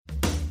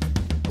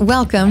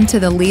Welcome to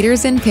the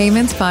Leaders in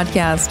Payments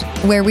podcast,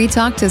 where we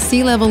talk to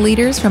C-level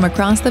leaders from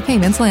across the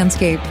payments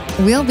landscape.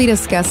 We'll be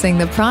discussing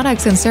the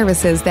products and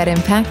services that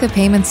impact the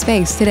payment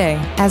space today,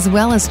 as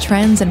well as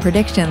trends and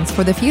predictions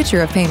for the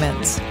future of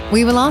payments.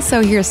 We will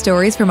also hear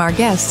stories from our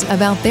guests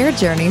about their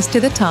journeys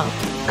to the top.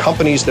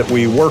 Companies that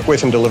we work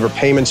with and deliver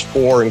payments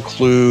for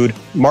include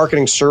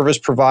marketing service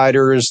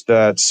providers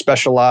that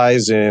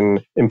specialize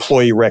in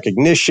employee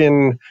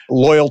recognition,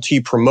 loyalty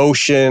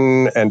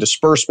promotion, and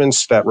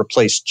disbursements that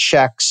replace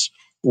checks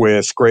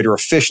with greater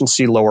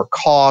efficiency, lower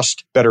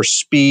cost, better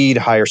speed,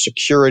 higher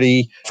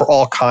security for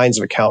all kinds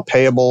of account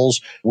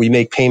payables. We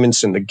make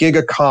payments in the gig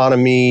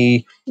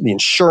economy, the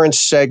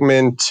insurance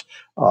segment,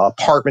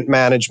 apartment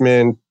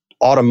management,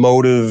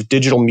 automotive,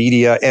 digital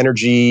media,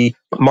 energy,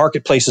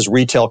 marketplaces,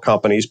 retail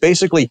companies,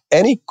 basically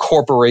any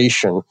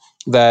corporation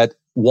that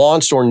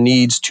wants or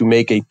needs to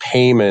make a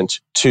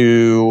payment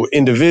to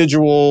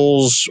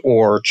individuals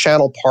or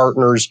channel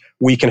partners,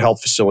 we can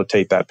help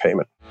facilitate that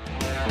payment.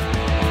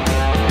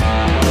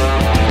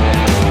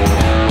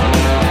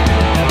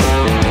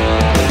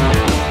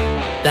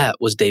 That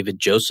was David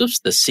Josephs,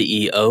 the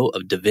CEO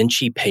of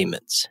DaVinci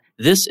Payments.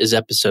 This is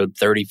episode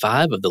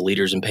 35 of the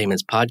Leaders in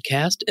Payments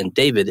podcast, and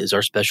David is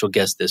our special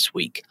guest this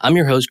week. I'm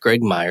your host,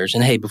 Greg Myers,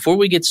 and hey, before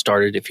we get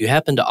started, if you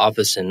happen to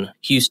office in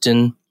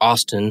Houston,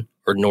 Austin,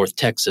 or North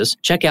Texas,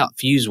 check out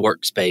Fuse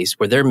Workspace,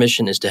 where their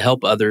mission is to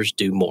help others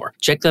do more.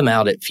 Check them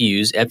out at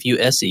Fuse,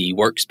 F-U-S-E,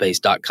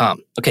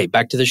 workspace.com. Okay,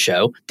 back to the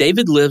show.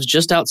 David lives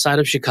just outside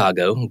of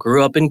Chicago,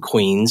 grew up in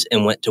Queens,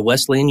 and went to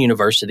Wesleyan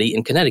University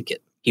in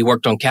Connecticut. He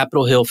worked on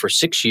Capitol Hill for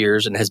 6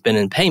 years and has been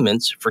in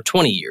payments for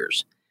 20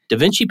 years.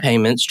 DaVinci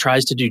Payments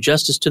tries to do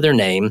justice to their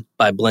name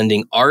by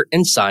blending art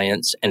and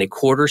science and a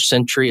quarter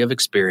century of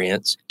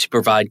experience to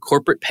provide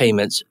corporate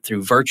payments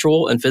through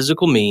virtual and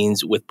physical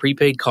means with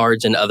prepaid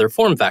cards and other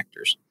form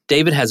factors.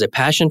 David has a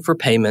passion for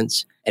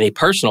payments and a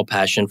personal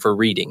passion for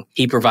reading.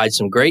 He provides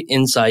some great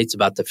insights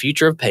about the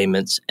future of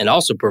payments and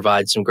also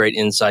provides some great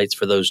insights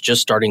for those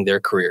just starting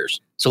their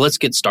careers. So let's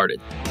get started.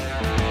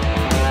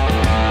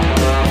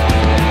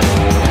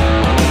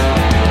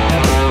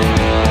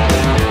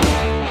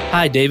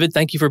 Hi, David.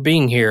 Thank you for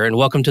being here, and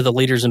welcome to the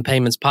Leaders in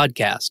Payments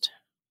podcast.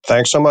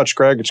 Thanks so much,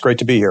 Greg. It's great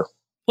to be here.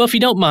 Well, if you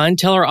don't mind,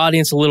 tell our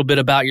audience a little bit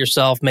about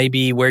yourself,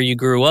 maybe where you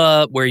grew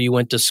up, where you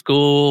went to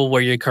school,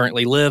 where you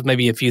currently live,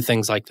 maybe a few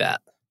things like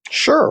that.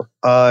 Sure.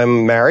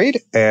 I'm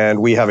married,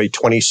 and we have a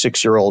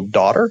 26-year-old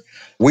daughter.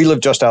 We live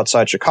just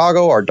outside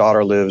Chicago. Our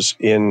daughter lives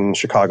in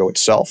Chicago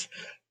itself.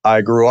 I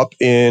grew up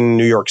in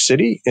New York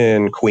City,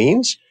 in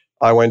Queens.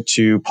 I went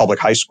to public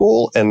high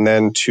school and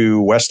then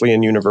to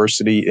Wesleyan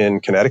University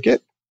in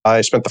Connecticut.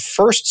 I spent the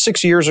first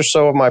 6 years or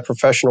so of my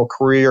professional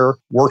career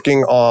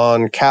working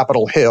on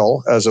Capitol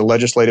Hill as a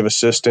legislative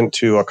assistant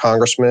to a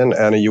congressman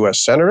and a U.S.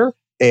 senator.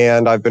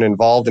 And I've been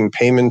involved in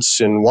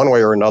payments in one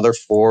way or another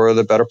for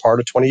the better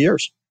part of 20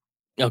 years.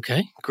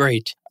 Okay,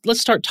 great.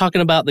 Let's start talking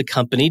about the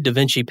company,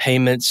 DaVinci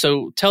Payments.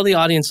 So tell the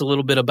audience a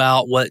little bit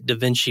about what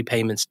DaVinci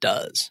Payments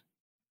does.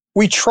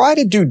 We try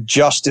to do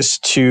justice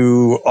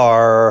to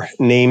our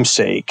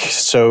namesake.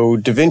 So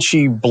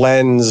DaVinci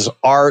blends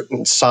art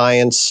and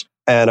science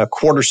and a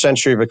quarter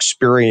century of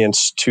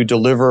experience to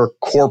deliver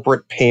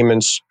corporate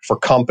payments for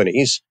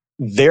companies,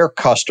 their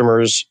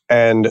customers,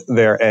 and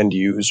their end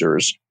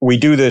users. We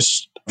do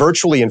this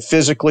virtually and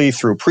physically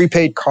through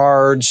prepaid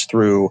cards,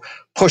 through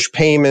push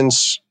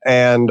payments,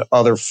 and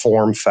other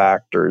form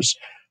factors.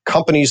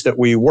 Companies that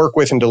we work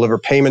with and deliver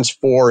payments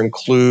for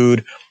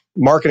include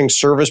marketing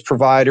service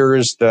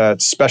providers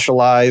that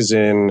specialize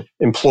in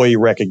employee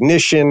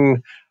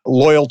recognition,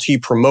 loyalty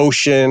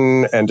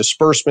promotion, and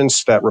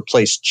disbursements that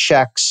replace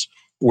checks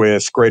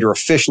with greater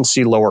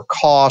efficiency, lower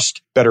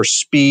cost, better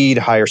speed,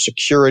 higher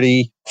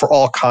security for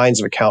all kinds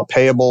of account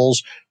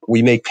payables.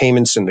 We make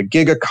payments in the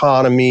gig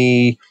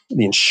economy,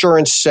 the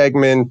insurance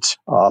segment,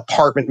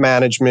 apartment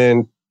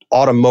management,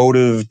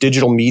 automotive,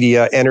 digital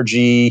media,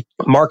 energy,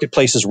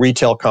 marketplaces,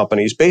 retail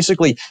companies,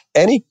 basically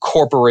any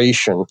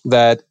corporation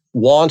that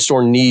wants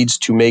or needs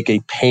to make a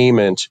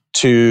payment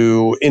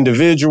to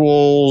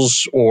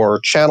individuals or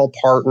channel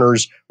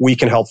partners, we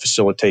can help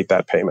facilitate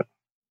that payment.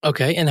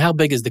 Okay, and how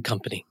big is the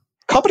company?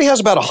 Company has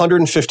about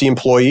 150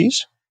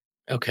 employees.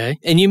 Okay.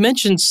 And you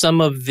mentioned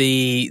some of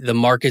the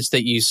markets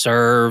that you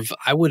serve.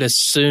 I would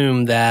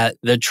assume that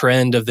the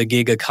trend of the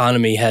gig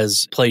economy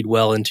has played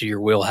well into your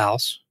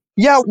wheelhouse.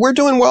 Yeah, we're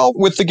doing well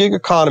with the gig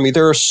economy.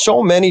 There are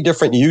so many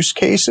different use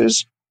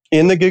cases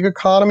in the gig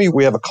economy.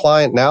 We have a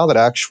client now that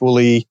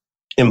actually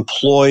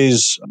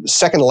employs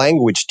second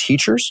language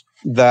teachers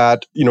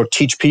that,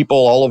 teach people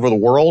all over the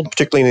world,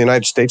 particularly in the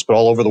United States, but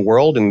all over the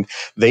world. And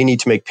they need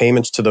to make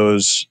payments to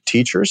those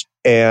teachers.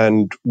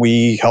 And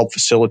we help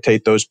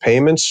facilitate those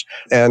payments.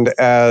 And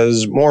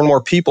as more and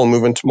more people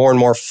move into more and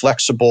more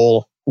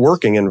flexible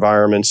working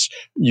environments,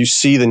 you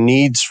see the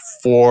needs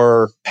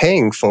for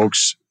paying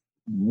folks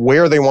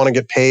where they want to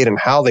get paid and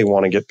how they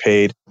want to get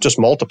paid, just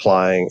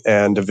multiplying.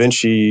 And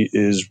DaVinci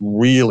is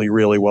really,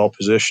 really well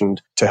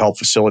positioned to help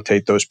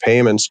facilitate those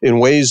payments in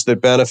ways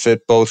that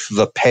benefit both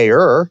the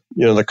payer,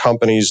 the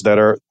companies that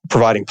are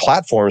providing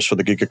platforms for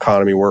the gig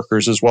economy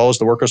workers, as well as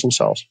the workers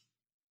themselves.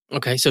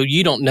 Okay, so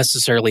you don't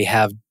necessarily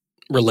have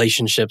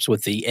relationships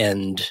with the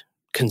end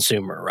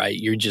consumer, right?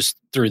 You're just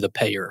through the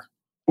payer.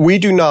 We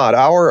do not.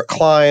 Our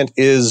client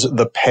is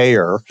the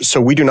payer,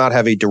 so we do not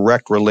have a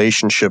direct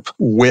relationship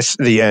with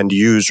the end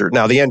user.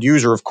 Now, the end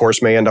user, of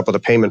course, may end up with a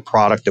payment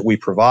product that we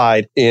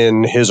provide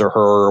in his or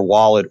her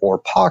wallet or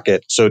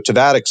pocket. So to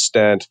that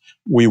extent,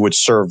 we would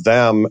serve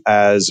them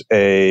as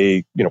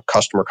a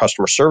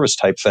customer service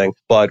type thing,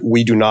 but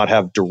we do not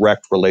have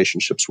direct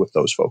relationships with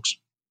those folks.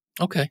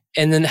 Okay.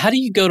 And then how do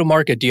you go to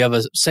market? Do you have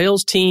a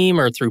sales team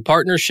or through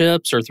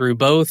partnerships or through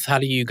both? How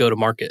do you go to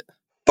market?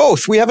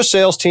 Both. We have a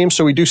sales team,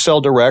 so we do sell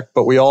direct,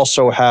 but we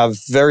also have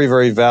very,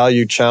 very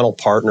valued channel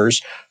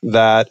partners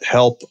that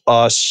help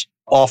us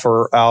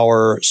offer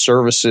our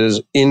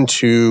services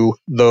into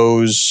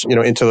those,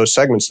 into those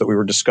segments that we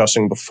were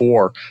discussing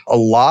before. A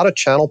lot of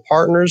channel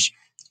partners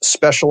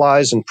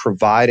specialize in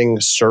providing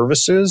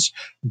services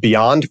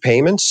beyond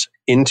payments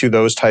into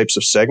those types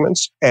of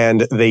segments,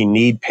 and they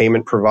need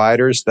payment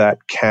providers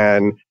that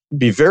can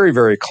be very,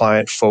 very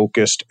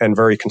client-focused and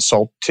very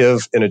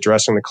consultative in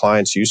addressing the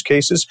client's use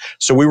cases.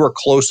 So we work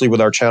closely with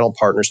our channel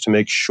partners to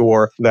make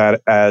sure that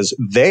as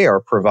they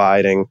are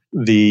providing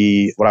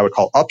what I would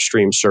call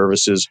upstream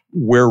services,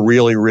 we're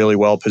really, really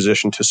well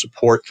positioned to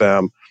support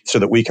them so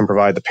that we can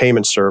provide the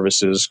payment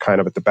services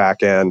kind of at the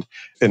back end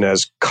in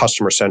as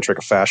customer-centric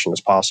a fashion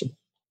as possible.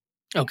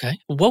 Okay.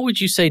 What would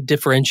you say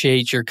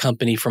differentiates your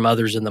company from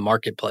others in the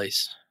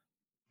marketplace?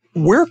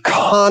 We're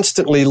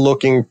constantly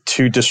looking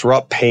to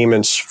disrupt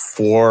payments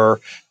for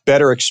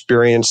better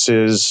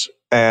experiences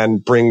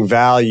and bring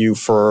value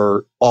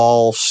for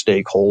all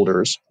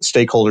stakeholders.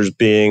 Stakeholders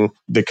being,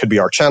 they could be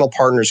our channel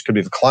partners, could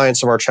be the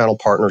clients of our channel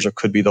partners, or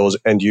could be those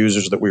end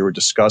users that we were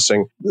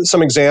discussing.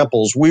 Some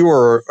examples, we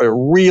were a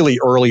really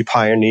early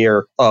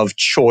pioneer of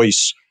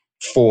choice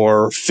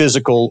for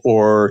physical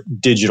or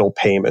digital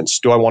payments.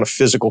 Do I want a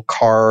physical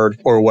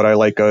card or would I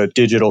like a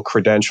digital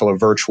credential, a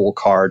virtual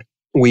card?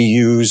 We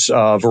use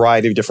a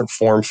variety of different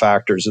form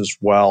factors as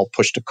well,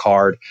 push to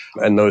card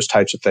and those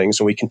types of things.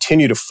 And we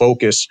continue to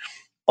focus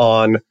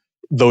on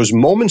those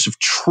moments of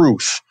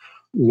truth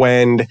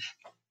when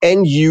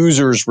end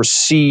users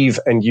receive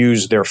and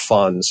use their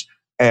funds.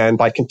 And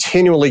by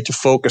continually to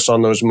focus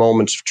on those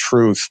moments of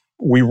truth,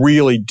 we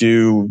really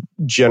do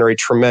generate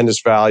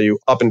tremendous value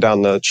up and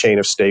down the chain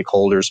of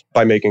stakeholders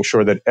by making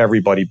sure that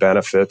everybody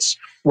benefits.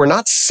 We're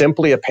not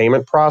simply a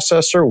payment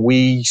processor.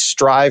 We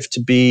strive to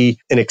be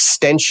an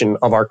extension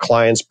of our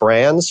clients'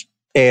 brands,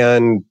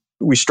 and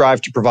we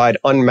strive to provide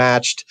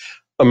unmatched,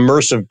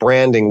 immersive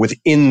branding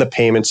within the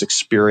payments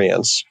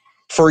experience.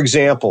 For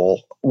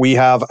example, we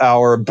have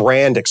our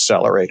brand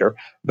accelerator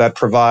that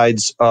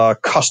provides a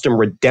custom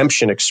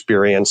redemption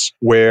experience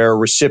where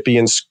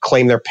recipients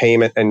claim their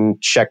payment and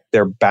check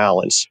their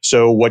balance.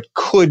 So what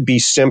could be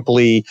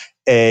simply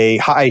a,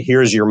 "Hi,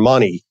 here's your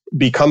money,"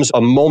 becomes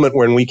a moment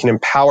when we can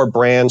empower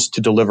brands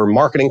to deliver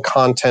marketing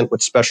content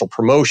with special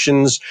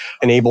promotions,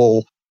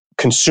 enable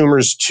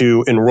consumers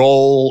to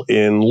enroll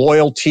in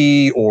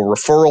loyalty or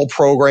referral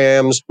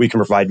programs. We can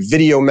provide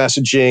video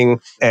messaging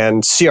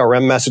and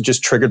CRM messages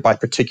triggered by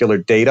particular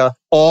data,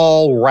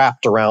 all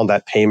wrapped around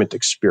that payment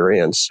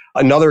experience.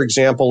 Another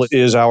example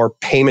is our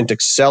payment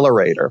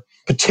accelerator,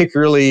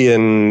 particularly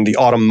in the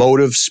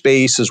automotive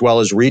space as well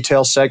as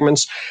retail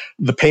segments.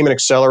 The payment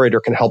accelerator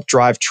can help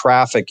drive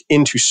traffic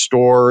into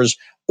stores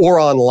or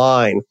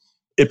online.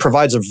 It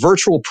provides a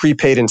virtual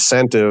prepaid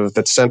incentive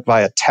that's sent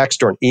via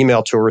text or an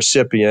email to a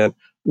recipient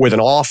with an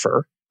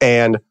offer.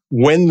 And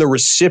when the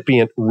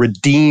recipient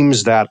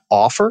redeems that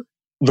offer,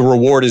 the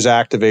reward is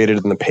activated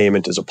and the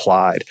payment is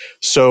applied.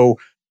 So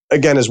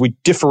again, as we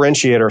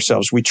differentiate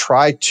ourselves, we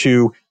try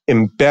to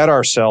embed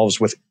ourselves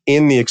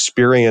within the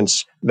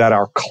experience that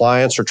our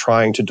clients are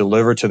trying to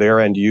deliver to their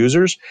end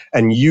users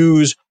and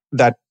use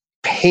that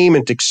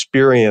payment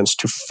experience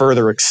to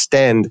further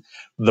extend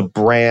the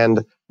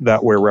brand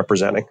that we're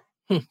representing.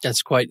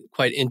 That's quite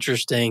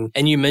interesting.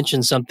 And you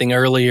mentioned something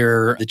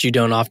earlier that you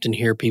don't often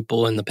hear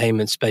people in the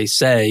payment space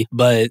say,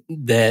 but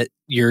that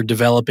you're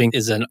developing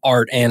is an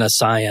art and a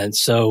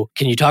science. So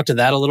can you talk to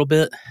that a little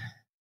bit?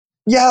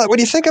 Yeah, when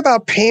you think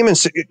about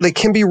payments, they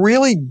can be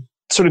really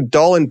sort of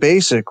dull and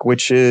basic,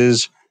 which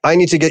is, I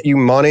need to get you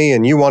money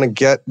and you want to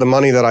get the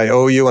money that I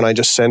owe you and I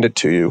just send it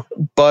to you.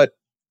 But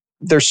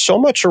there's so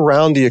much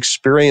around the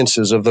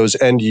experiences of those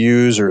end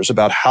users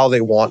about how they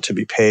want to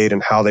be paid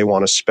and how they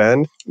want to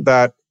spend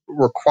that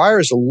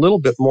requires a little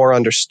bit more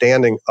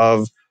understanding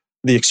of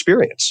the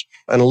experience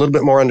and a little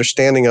bit more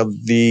understanding of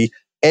the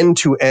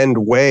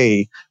end-to-end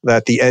way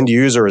that the end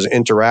user is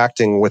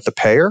interacting with the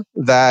payer,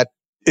 that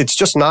it's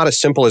just not as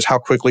simple as how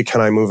quickly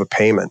can I move a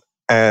payment.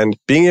 And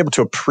being able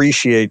to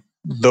appreciate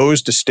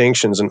those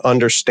distinctions and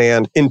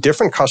understand in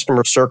different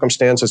customer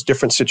circumstances,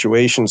 different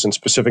situations and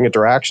specific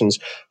interactions,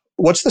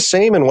 what's the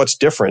same and what's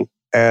different,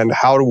 and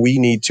how do we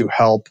need to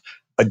help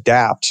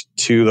adapt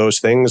to those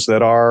things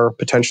that are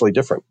potentially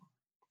different?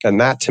 And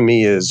that to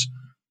me is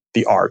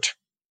the art.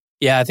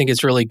 Yeah, I think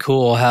it's really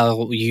cool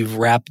how you've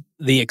wrapped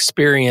the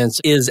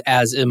experience is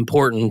as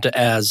important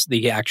as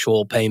the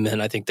actual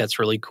payment. I think that's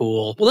really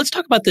cool. Well, let's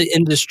talk about the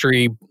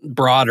industry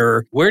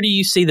broader. Where do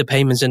you see the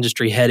payments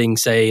industry heading,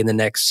 say, in the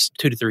next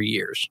 2 to 3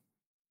 years?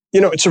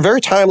 It's a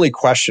very timely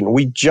question.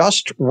 We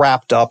just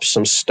wrapped up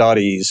some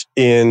studies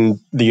in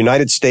the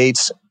United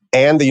States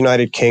and the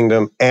United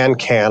Kingdom and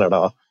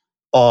Canada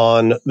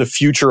on the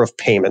future of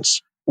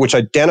payments, which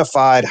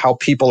identified how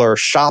people are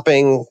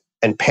shopping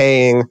and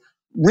paying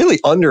really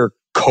under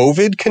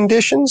COVID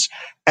conditions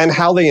and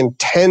how they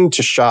intend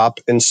to shop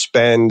and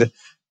spend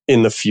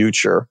in the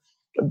future.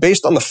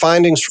 Based on the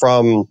findings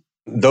from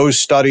those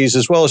studies,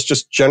 as well as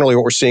just generally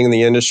what we're seeing in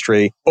the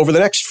industry, over the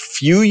next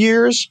few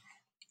years,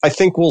 I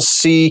think we'll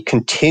see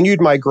continued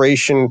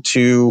migration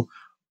to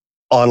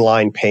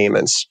online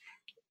payments.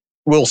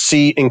 We'll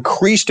see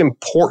increased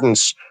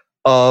importance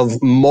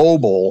of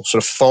mobile,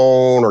 sort of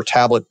phone or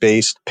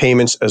tablet-based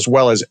payments, as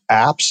well as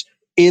apps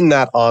in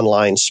that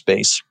online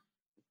space.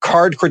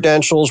 Card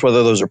credentials,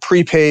 whether those are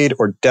prepaid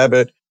or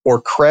debit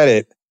or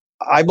credit,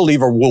 I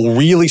believe will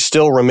really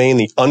still remain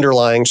the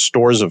underlying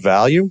stores of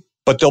value,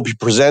 but they'll be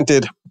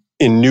presented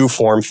in new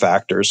form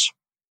factors.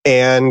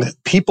 And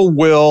people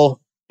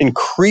will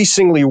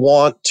increasingly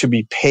want to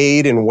be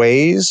paid in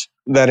ways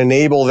that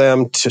enable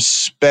them to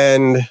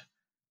spend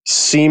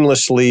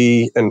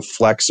seamlessly and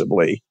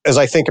flexibly. As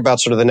I think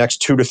about sort of the next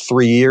 2 to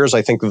 3 years,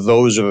 I think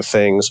those are the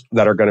things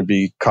that are going to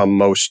become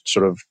most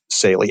sort of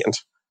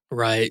salient.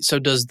 Right. So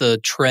does the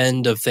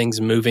trend of things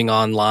moving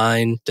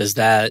online, does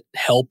that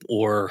help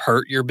or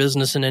hurt your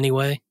business in any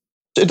way?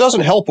 It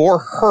doesn't help or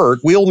hurt.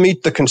 We'll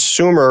meet the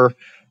consumer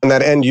and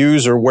that end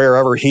user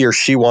wherever he or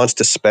she wants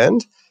to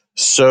spend.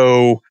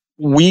 So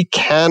we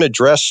can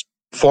address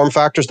form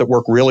factors that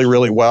work really,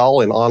 really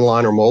well in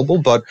online or mobile,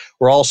 but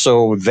we're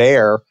also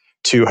there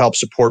to help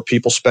support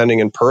people spending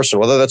in person,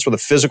 whether that's with a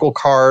physical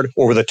card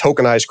or with a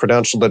tokenized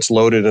credential that's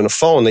loaded in a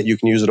phone that you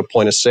can use at a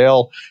point of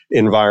sale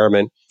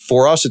environment.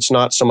 For us, it's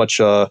not so much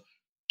a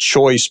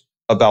choice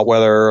about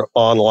whether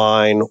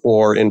online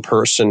or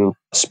in-person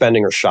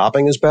spending or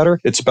shopping is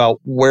better. It's about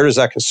where does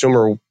that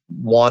consumer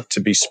want to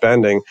be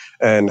spending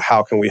and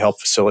how can we help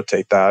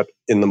facilitate that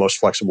in the most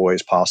flexible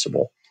ways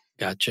possible.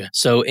 Gotcha.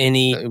 So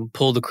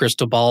pull the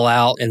crystal ball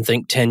out and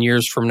think 10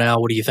 years from now,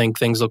 what do you think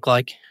things look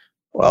like?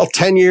 Well,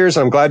 10 years,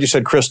 I'm glad you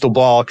said crystal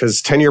ball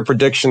because 10-year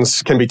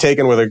predictions can be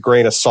taken with a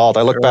grain of salt.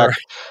 I look back,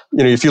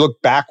 if you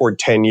look backward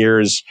 10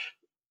 years,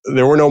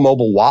 there were no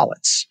mobile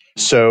wallets.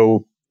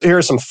 So here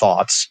are some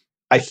thoughts.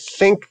 I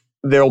think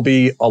there'll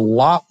be a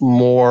lot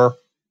more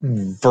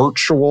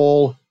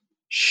virtual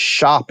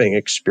shopping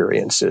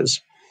experiences.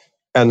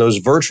 And those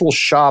virtual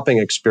shopping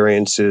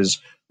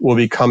experiences will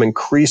become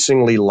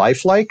increasingly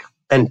lifelike,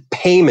 and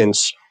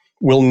payments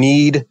will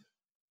need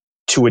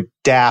to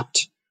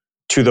adapt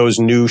to those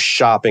new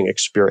shopping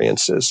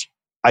experiences.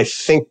 I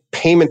think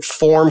payment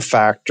form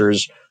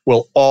factors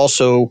will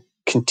also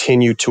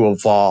continue to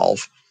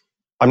evolve.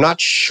 I'm not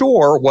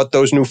sure what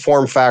those new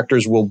form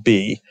factors will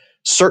be.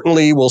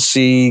 Certainly, we'll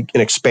see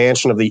an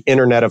expansion of the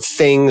Internet of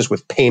Things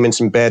with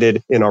payments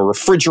embedded in our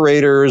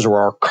refrigerators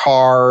or our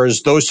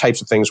cars. Those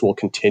types of things will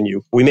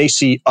continue. We may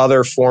see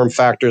other form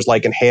factors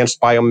like enhanced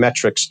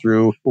biometrics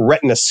through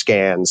retina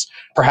scans,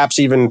 perhaps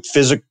even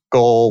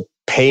physical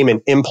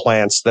payment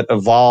implants that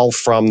evolve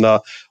from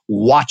the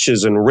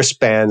watches and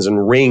wristbands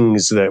and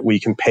rings that we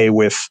can pay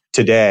with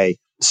today.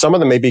 Some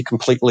of them may be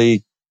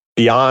completely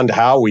beyond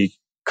how we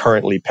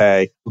currently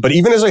pay. But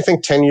even as I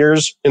think 10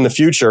 years in the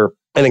future,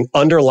 I think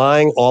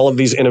underlying all of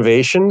these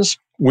innovations,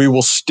 we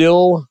will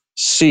still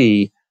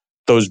see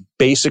those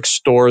basic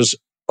stores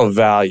of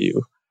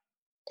value.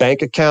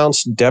 Bank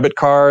accounts, debit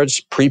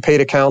cards,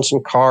 prepaid accounts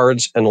and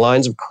cards, and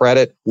lines of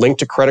credit linked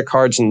to credit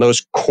cards and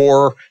those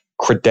core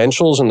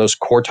credentials and those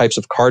core types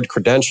of card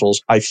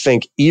credentials, I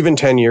think even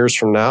 10 years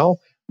from now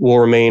will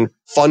remain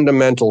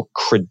fundamental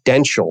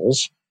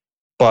credentials,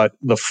 but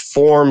the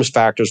forms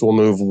factors will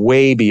move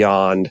way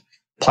beyond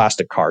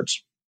plastic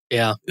cards.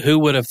 Yeah. Who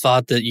would have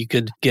thought that you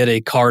could get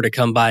a car to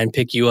come by and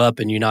pick you up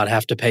and you not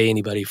have to pay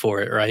anybody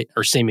for it, right?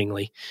 Or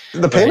seemingly.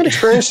 The payment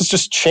experience has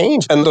just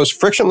changed. And those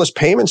frictionless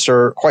payments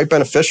are quite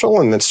beneficial.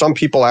 And then some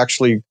people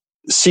actually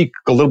seek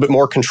a little bit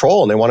more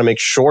control and they want to make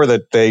sure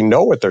that they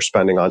know what they're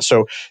spending on.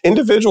 So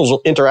individuals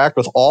will interact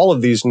with all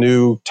of these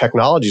new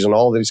technologies and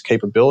all of these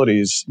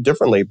capabilities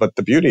differently. But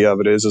the beauty of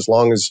it is, as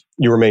long as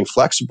you remain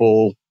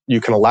flexible, you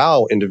can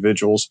allow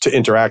individuals to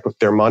interact with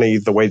their money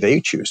the way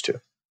they choose to.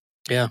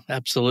 Yeah,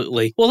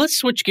 absolutely. Well, let's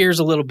switch gears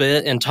a little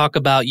bit and talk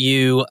about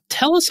you.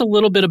 Tell us a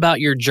little bit about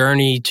your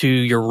journey to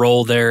your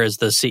role there as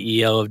the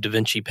CEO of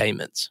DaVinci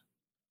Payments.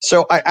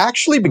 So I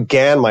actually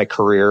began my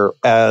career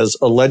as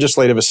a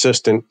legislative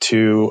assistant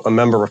to a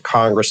member of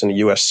Congress and a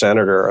U.S.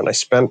 Senator, and I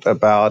spent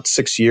about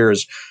 6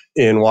 years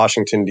in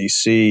Washington,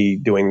 D.C.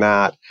 doing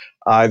that.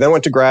 I then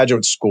went to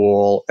graduate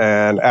school,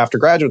 and after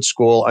graduate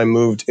school, I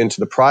moved into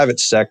the private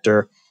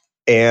sector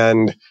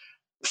and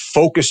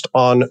focused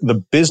on the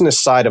business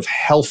side of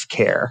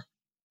healthcare.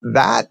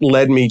 That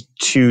led me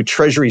to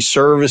Treasury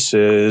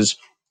Services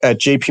at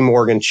JP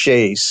Morgan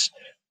Chase.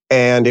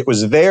 And it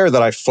was there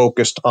that I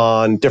focused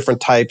on different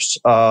types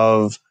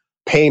of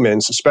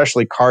payments,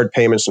 especially card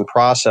payments and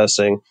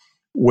processing,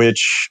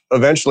 which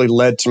eventually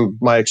led to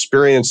my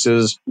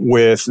experiences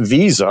with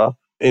Visa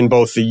in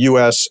both the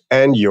US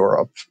and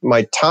Europe.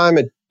 My time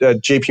at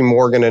JP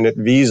Morgan and at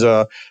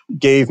Visa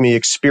gave me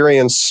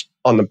experience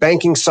on the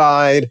banking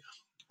side,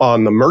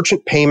 on the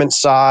merchant payment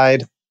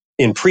side,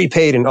 in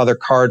prepaid and other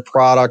card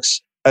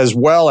products, as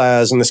well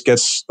as, and this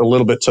gets a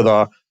little bit to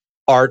the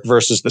art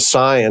versus the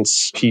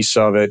science piece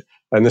of it,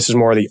 and this is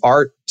more the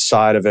art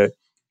side of it,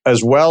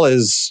 as well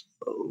as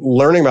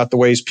learning about the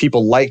ways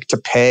people like to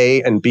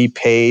pay and be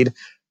paid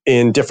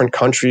in different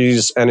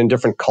countries and in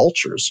different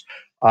cultures.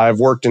 I've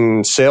worked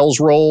in sales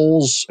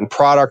roles and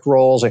product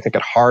roles. I think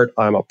at heart,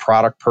 I'm a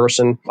product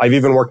person. I've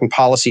even worked in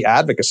policy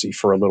advocacy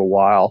for a little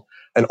while.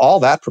 And all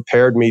that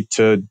prepared me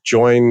to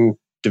join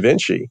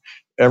DaVinci.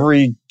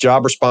 Every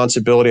job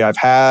responsibility I've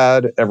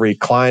had, every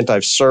client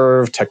I've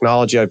served,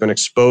 technology I've been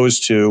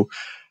exposed to,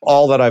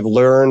 all that I've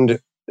learned,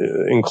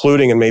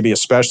 including and maybe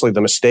especially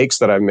the mistakes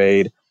that I've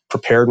made,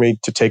 prepared me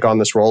to take on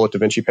this role at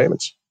DaVinci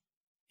Payments.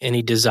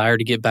 Any desire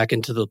to get back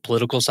into the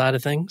political side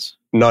of things?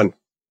 None.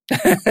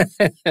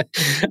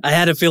 I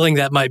had a feeling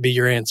that might be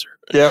your answer.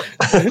 Yep.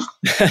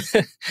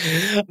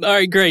 All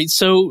right, great.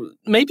 So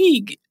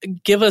maybe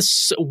give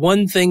us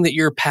one thing that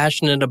you're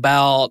passionate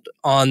about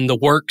on the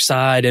work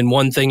side and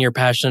one thing you're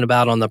passionate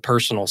about on the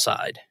personal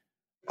side.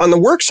 On the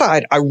work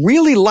side, I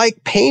really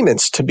like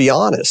payments, to be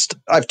honest.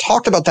 I've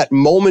talked about that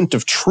moment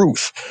of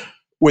truth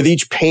with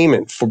each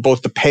payment for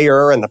both the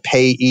payer and the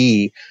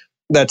payee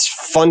that's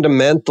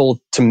fundamental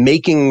to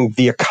making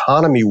the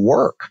economy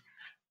work.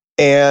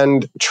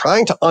 And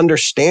trying to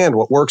understand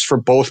what works for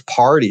both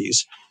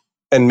parties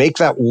and make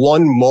that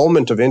one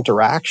moment of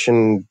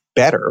interaction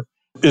better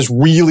is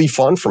really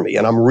fun for me.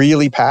 And I'm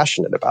really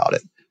passionate about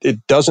it.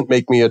 It doesn't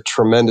make me a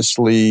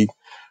tremendously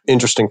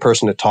interesting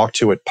person to talk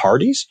to at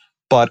parties,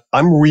 but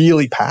I'm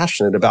really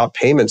passionate about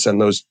payments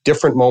and those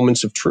different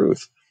moments of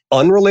truth.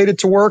 Unrelated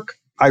to work,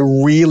 I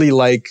really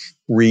like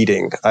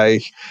reading.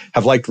 I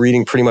have liked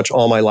reading pretty much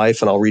all my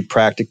life, and I'll read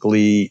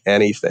practically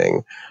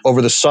anything.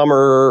 Over the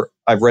summer,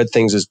 I've read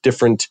things as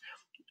different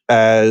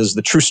as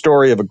The True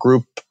Story of a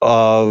Group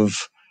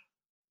of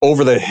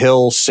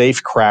over-the-hill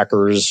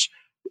safecrackers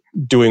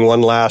doing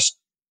one last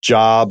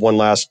job, one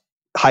last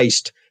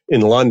heist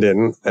in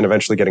London and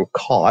eventually getting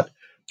caught,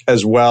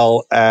 as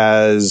well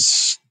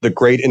as The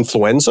Great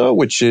Influenza,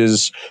 which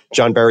is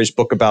John Barry's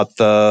book about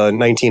the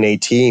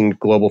 1918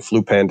 global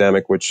flu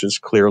pandemic, which is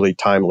clearly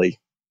timely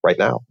right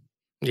now.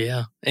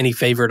 Yeah. Any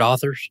favorite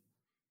authors?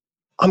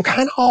 I'm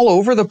kind of all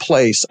over the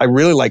place. I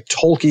really like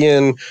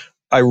Tolkien.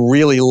 I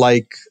really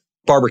like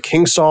Barbara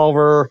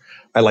Kingsolver.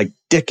 I like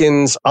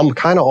Dickens. I'm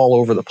kind of all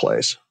over the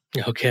place.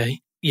 Okay.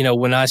 You know,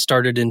 when I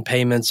started in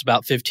payments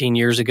about 15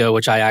 years ago,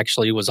 which I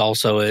actually was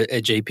also at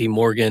JP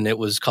Morgan, it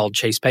was called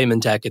Chase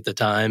Paymentech at the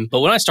time.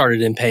 But when I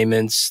started in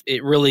payments,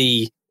 it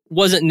really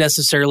wasn't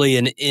necessarily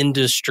an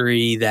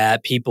industry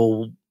that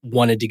people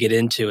wanted to get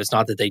into. It's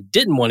not that they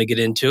didn't want to get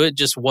into it,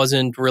 just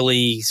wasn't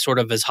really sort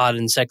of as hot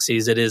and sexy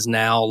as it is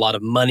now. A lot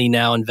of money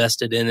now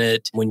invested in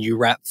it. When you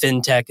wrap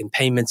fintech and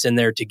payments in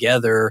there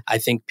together, I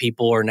think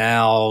people are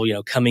now,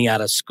 coming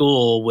out of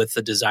school with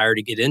the desire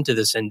to get into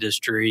this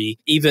industry.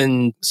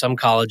 Even some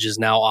colleges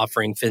now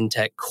offering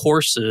fintech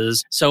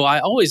courses. So I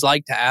always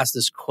like to ask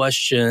this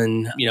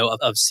question,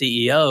 of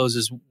CEOs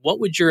is what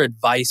would your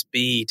advice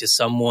be to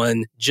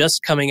someone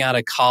just coming out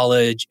of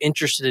college,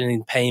 interested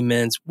in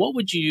payments? What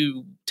would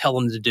you tell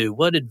them to do?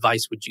 What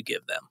advice would you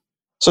give them?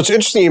 So it's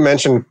interesting you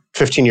mentioned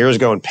 15 years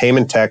ago in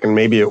payment tech, and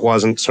maybe it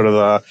wasn't sort of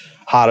the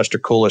hottest or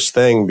coolest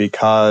thing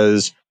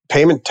because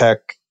payment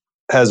tech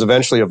has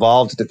eventually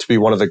evolved to be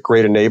one of the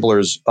great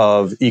enablers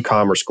of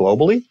e-commerce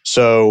globally.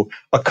 So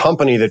a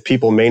company that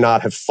people may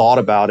not have thought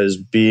about as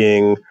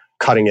being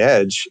cutting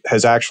edge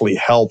has actually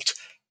helped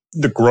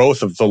the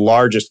growth of the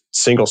largest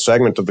single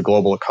segment of the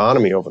global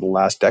economy over the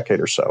last decade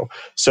or so.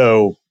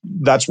 So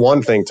that's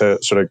one thing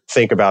to sort of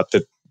think about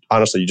that.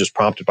 Honestly, you just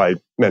prompted by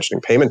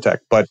mentioning payment tech.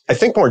 But I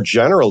think more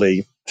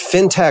generally,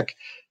 fintech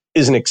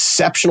is an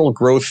exceptional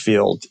growth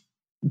field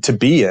to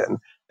be in.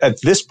 At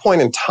this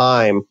point in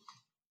time,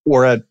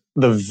 we're at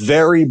the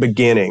very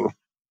beginning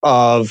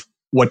of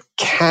what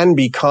can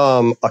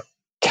become a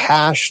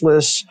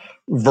cashless,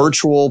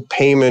 virtual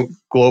payment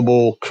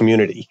global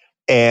community.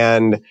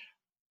 And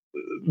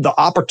the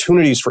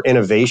opportunities for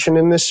innovation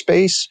in this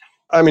space,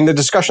 I mean, the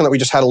discussion that we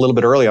just had a little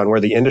bit early on where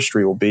the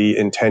industry will be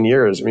in 10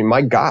 years. I mean,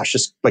 my gosh,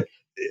 just like,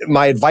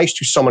 my advice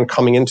to someone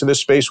coming into this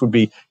space would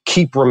be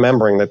keep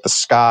remembering that the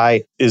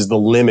sky is the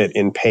limit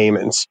in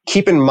payments.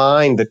 Keep in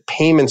mind that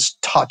payments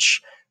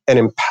touch and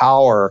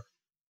empower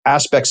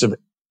aspects of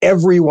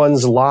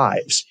everyone's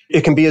lives.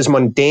 It can be as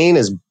mundane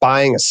as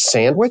buying a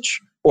sandwich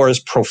or as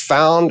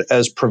profound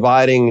as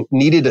providing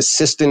needed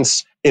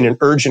assistance in an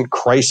urgent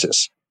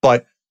crisis.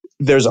 But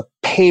there's a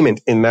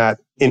payment in that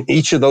in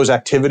each of those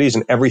activities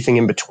and everything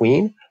in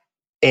between.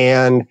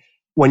 And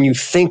when you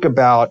think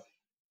about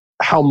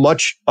how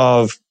much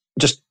of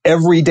just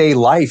everyday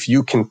life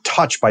you can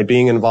touch by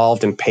being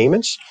involved in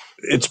payments,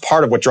 it's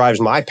part of what drives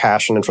my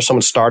passion. And for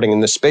someone starting in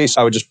this space,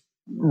 I would just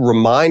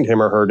remind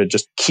him or her to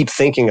just keep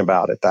thinking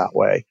about it that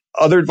way.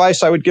 Other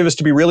advice I would give is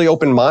to be really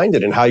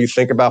open-minded in how you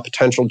think about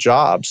potential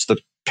jobs. The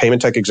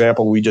payment tech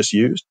example we just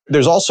used.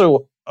 There's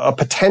also a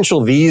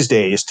potential these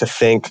days to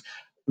think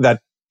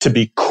that to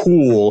be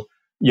cool,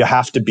 you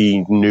have to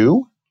be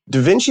new.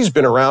 DaVinci's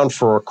been around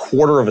for a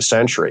quarter of a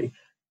century.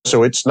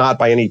 So it's not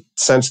by any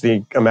sense of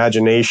the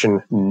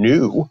imagination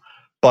new,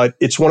 but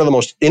it's one of the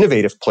most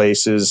innovative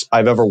places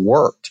I've ever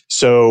worked.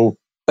 So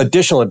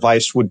additional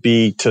advice would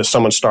be to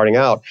someone starting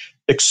out,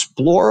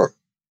 explore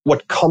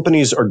what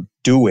companies are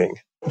doing.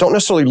 Don't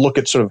necessarily look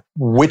at sort of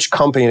which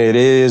company it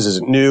is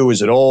it new,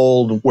 is it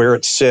old, where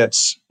it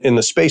sits in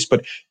the space,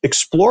 but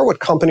explore what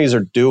companies are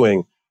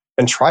doing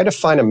and try to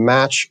find a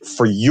match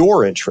for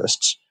your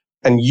interests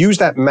and use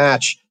that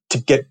match to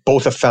get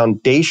both a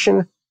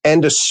foundation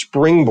and a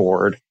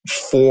springboard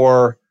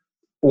for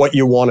what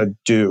you want to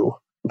do.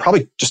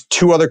 Probably just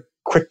two other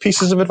quick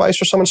pieces of advice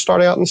for someone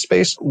starting out in the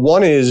space.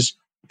 One is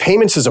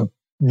payments is a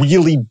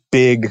really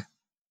big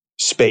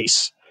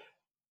space.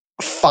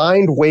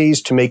 Find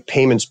ways to make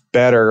payments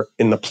better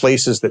in the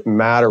places that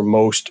matter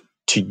most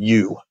to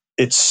you.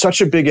 It's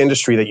such a big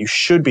industry that you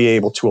should be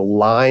able to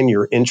align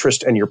your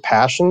interest and your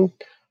passion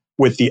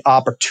with the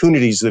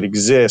opportunities that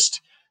exist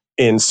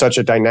in such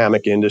a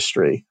dynamic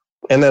industry.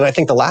 And then I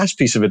think the last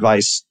piece of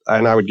advice,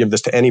 and I would give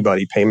this to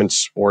anybody,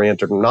 payments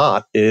oriented or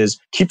not, is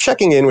keep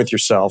checking in with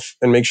yourself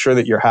and make sure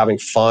that you're having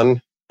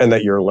fun and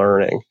that you're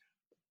learning.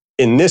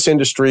 In this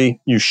industry,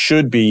 you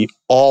should be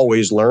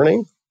always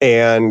learning.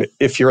 And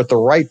if you're at the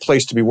right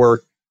place to be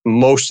worked,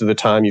 most of the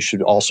time, you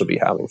should also be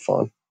having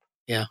fun.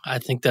 Yeah, I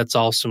think that's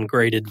all some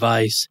great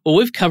advice. Well,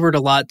 we've covered a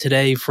lot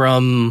today,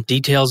 from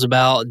details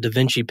about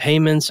DaVinci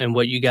Payments and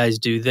what you guys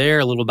do there,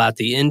 a little about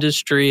the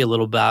industry, a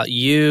little about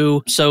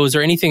you. So is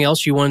there anything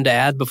else you wanted to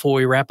add before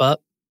we wrap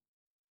up?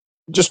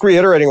 Just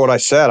reiterating what I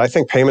said, I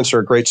think payments are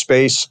a great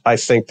space. I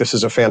think this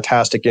is a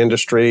fantastic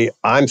industry.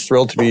 I'm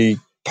thrilled to be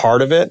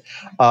part of it.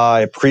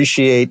 I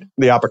appreciate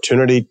the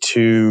opportunity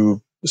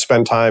to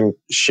spend time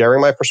sharing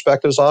my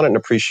perspectives on it and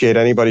appreciate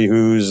anybody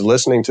who's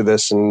listening to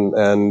this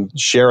and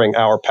sharing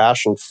our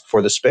passion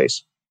for this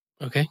space.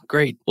 Okay,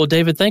 great. Well,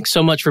 David, thanks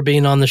so much for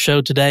being on the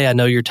show today. I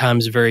know your time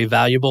is very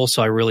valuable,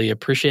 so I really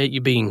appreciate you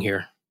being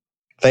here.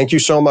 Thank you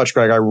so much,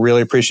 Greg. I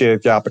really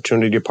appreciate the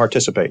opportunity to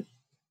participate.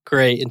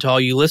 Great. And to all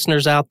you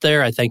listeners out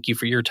there, I thank you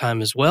for your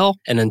time as well.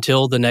 And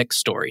until the next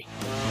story.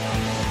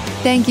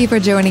 Thank you for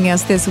joining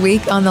us this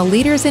week on the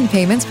Leaders in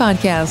Payments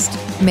podcast.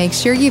 Make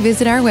sure you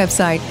visit our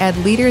website at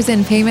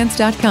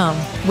leadersinpayments.com,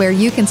 where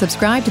you can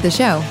subscribe to the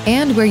show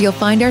and where you'll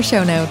find our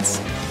show notes.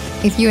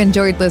 If you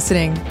enjoyed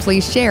listening,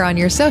 please share on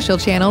your social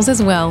channels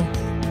as well.